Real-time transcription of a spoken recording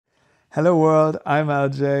Hello world, I'm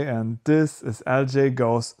LJ and this is LJ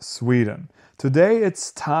Goes Sweden. Today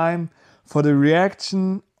it's time for the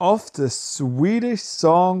reaction of the Swedish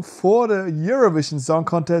song for the Eurovision Song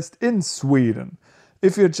Contest in Sweden.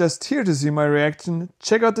 If you're just here to see my reaction,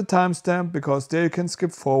 check out the timestamp because there you can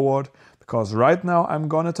skip forward, because right now I'm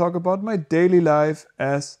gonna talk about my daily life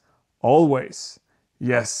as always.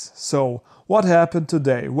 Yes, so what happened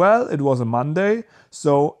today? Well, it was a Monday,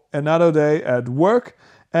 so another day at work.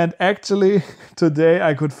 And actually, today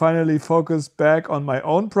I could finally focus back on my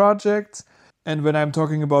own projects. And when I'm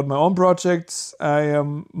talking about my own projects, I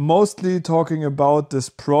am mostly talking about this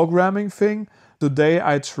programming thing. Today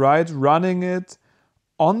I tried running it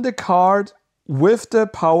on the card with the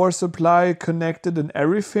power supply connected and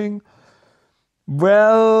everything.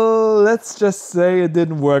 Well, let's just say it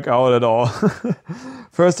didn't work out at all.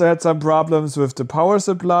 First I had some problems with the power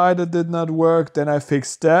supply that did not work, then I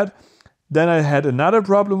fixed that. Then I had another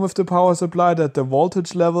problem with the power supply, that the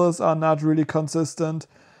voltage levels are not really consistent.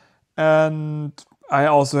 And I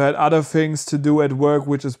also had other things to do at work,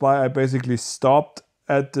 which is why I basically stopped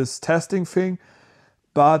at this testing thing.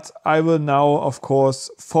 But I will now, of course,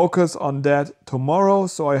 focus on that tomorrow.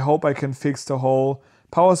 So I hope I can fix the whole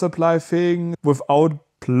power supply thing without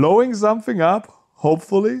blowing something up,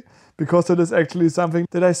 hopefully. Because it is actually something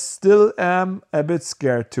that I still am a bit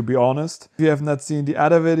scared, to be honest. If you have not seen the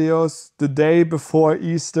other videos, the day before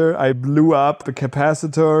Easter I blew up a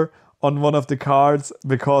capacitor on one of the cards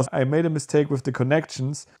because I made a mistake with the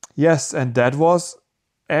connections. Yes, and that was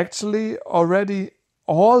actually already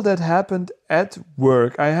all that happened at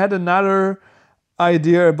work. I had another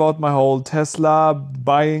idea about my whole Tesla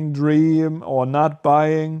buying dream or not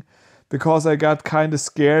buying, because I got kind of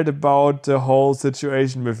scared about the whole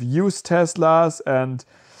situation with used Teslas, and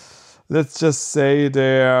let's just say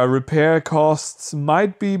their repair costs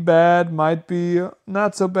might be bad, might be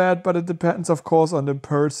not so bad, but it depends of course on the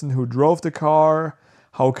person who drove the car,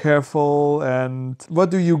 how careful, and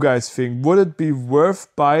what do you guys think? Would it be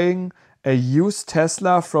worth buying a used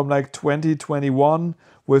Tesla from like 2021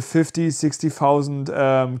 with 60,000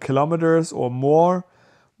 kilometers or more,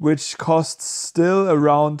 which costs still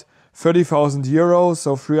around 30,000 euros,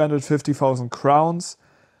 so 350,000 crowns?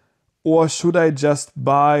 Or should I just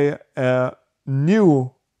buy a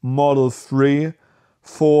new Model 3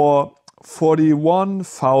 for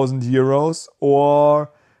 41,000 euros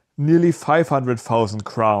or nearly 500,000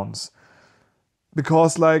 crowns?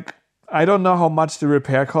 Because I don't know how much the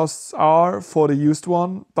repair costs are for the used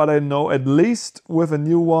one, but I know at least with a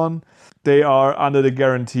new one they are under the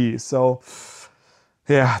guarantee. So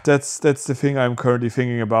yeah, that's the thing I'm currently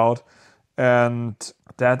thinking about. And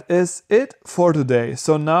that is it for today.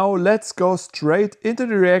 So now let's go straight into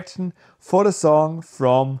the reaction for the song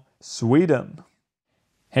from Sweden.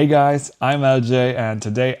 Hey guys, I'm LJ and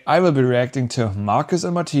today I will be reacting to Marcus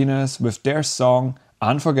and Martinus with their song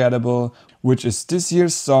Unforgettable, which is this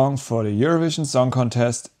year's song for the Eurovision Song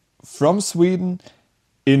Contest from Sweden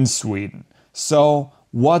in Sweden. So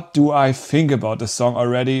what do I think about the song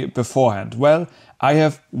already beforehand? Well, I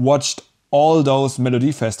have watched all those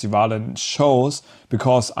Melodifestivalen shows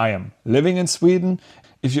because I am living in Sweden.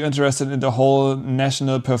 If you're interested in the whole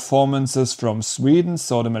national performances from Sweden,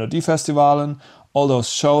 so the Melodifestivalen, all those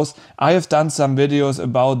shows, I have done some videos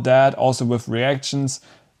about that, also with reactions.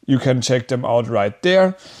 You can check them out right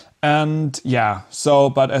there. And yeah,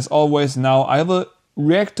 but as always, now I will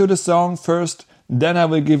react to the song first, then I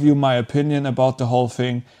will give you my opinion about the whole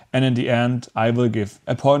thing, and in the end I will give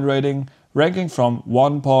a point rating, ranking from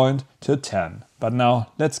 1 point to 10. But now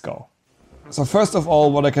let's go. So first of all,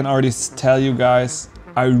 what I can already tell you guys,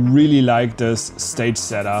 I really like this stage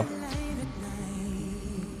setup.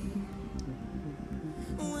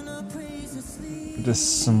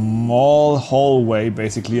 This small hallway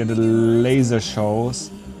basically, and the laser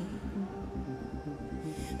shows.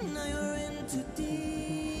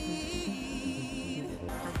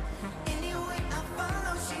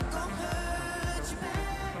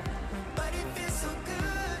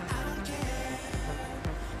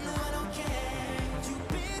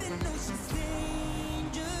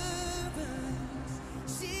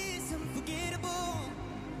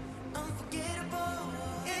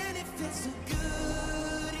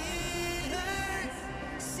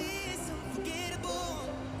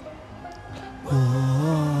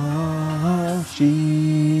 Oh,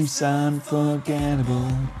 she's unforgettable.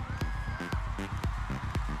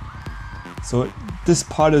 So this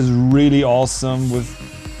part is really awesome with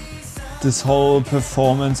this whole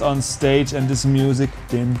performance on stage and this music.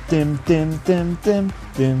 Dim dim dim dim dim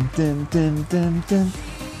dim dim dim dim dim.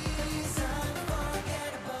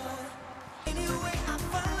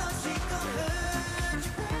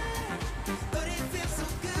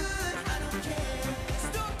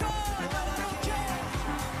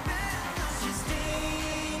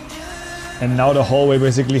 And now the hallway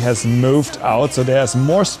basically has moved out, so there's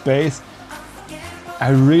more space. I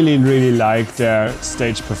really, really like their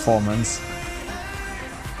stage performance.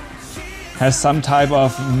 Has some type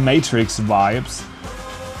of Matrix vibes.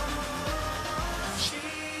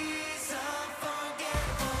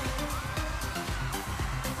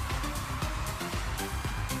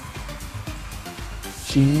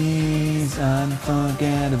 She's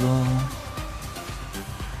unforgettable.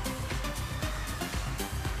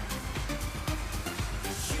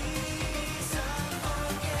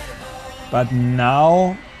 But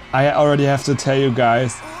now I already have to tell you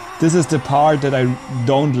guys, this is the part that I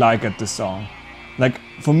don't like at the song. Like,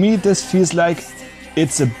 for me this feels like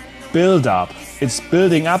it's a build-up. It's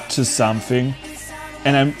building up to something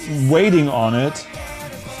and I'm waiting on it.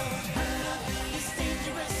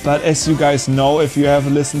 But as you guys know, if you have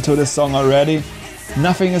listened to the song already,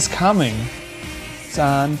 nothing is coming. It's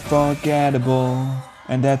unforgettable.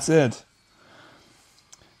 And that's it.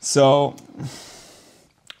 So,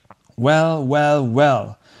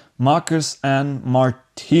 well. Marcus and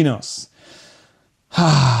Martinus.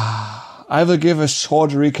 I will give a short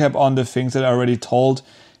recap on the things that I already told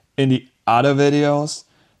in the other videos.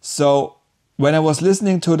 So, when I was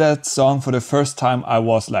listening to that song for the first time, I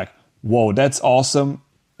was like, whoa, that's awesome.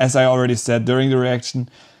 As I already said during the reaction,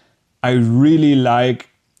 I really like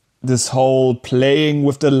this whole playing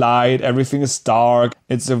with the light. Everything is dark.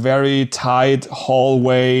 It's a very tight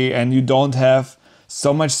hallway and you don't have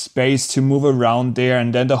so much space to move around there.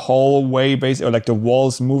 And then the hallway, basically, or like the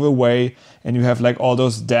walls move away and you have like all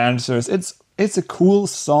those dancers. It's a cool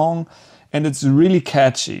song and it's really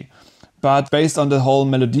catchy. But based on the whole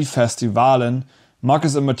Melodiefestivalen,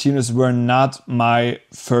 Marcus and Martinus were not my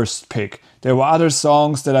first pick. There were other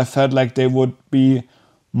songs that I felt like they would be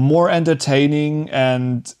more entertaining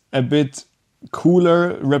and a bit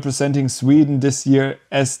cooler representing Sweden this year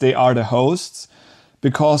as they are the hosts.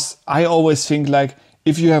 Because I always think like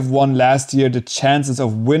if you have won last year, the chances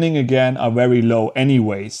of winning again are very low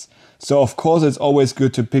anyways. So of course it's always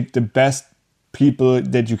good to pick the best people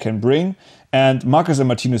that you can bring. And Marcus and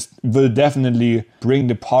Martinus will definitely bring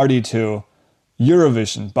the party to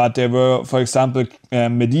Eurovision. But there were, for example,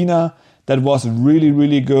 Medina. That was a really,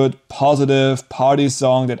 really good, positive party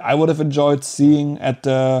song that I would have enjoyed seeing at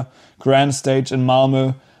the grand stage in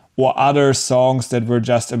Malmö. Or other songs that were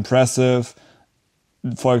just impressive.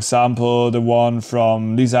 For example, the one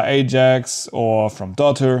from Lisa Ajax or from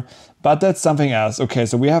Daughter. But that's something else. Okay,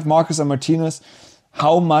 so we have Marcus and Martinus.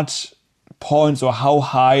 How much points or how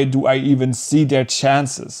high do I even see their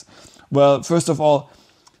chances? Well, first of all,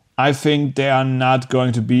 I think they are not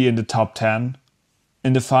going to be in the top 10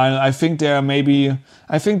 in the final. I think they are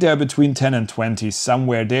between 10 and 20,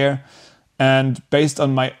 somewhere there. And based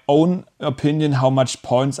on my own opinion, how much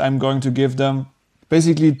points I'm going to give them,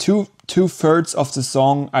 basically two-thirds of the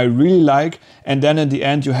song I really like. And then in the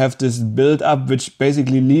end, you have this build-up, which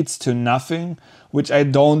basically leads to nothing, which I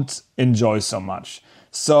don't enjoy so much.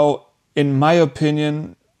 So in my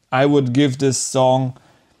opinion, I would give this song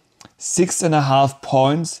 6.5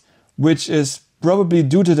 points, which is probably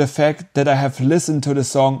due to the fact that I have listened to the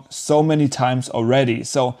song so many times already.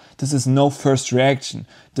 So this is no first reaction.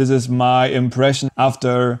 This is my impression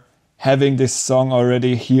after having this song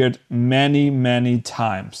already heard many, many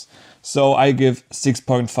times. So I give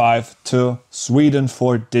 6.5 to Sweden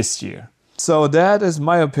for this year. So that is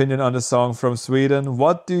my opinion on the song from Sweden.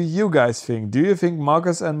 What do you guys think? Do you think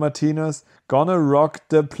Marcus and Martinus gonna rock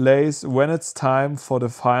the place when it's time for the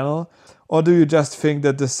final? Or do you just think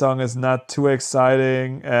that this song is not too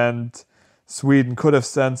exciting and Sweden could have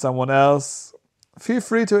sent someone else? Feel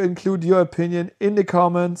free to include your opinion in the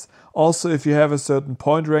comments. Also, if you have a certain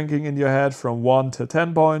point ranking in your head from 1 to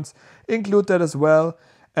 10 points, include that as well.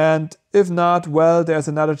 And if not, well, there's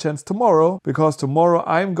another chance tomorrow, because tomorrow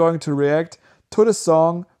I'm going to react to the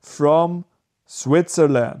song from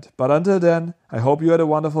Switzerland. But until then, I hope you had a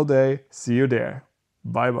wonderful day. See you there.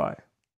 Bye bye.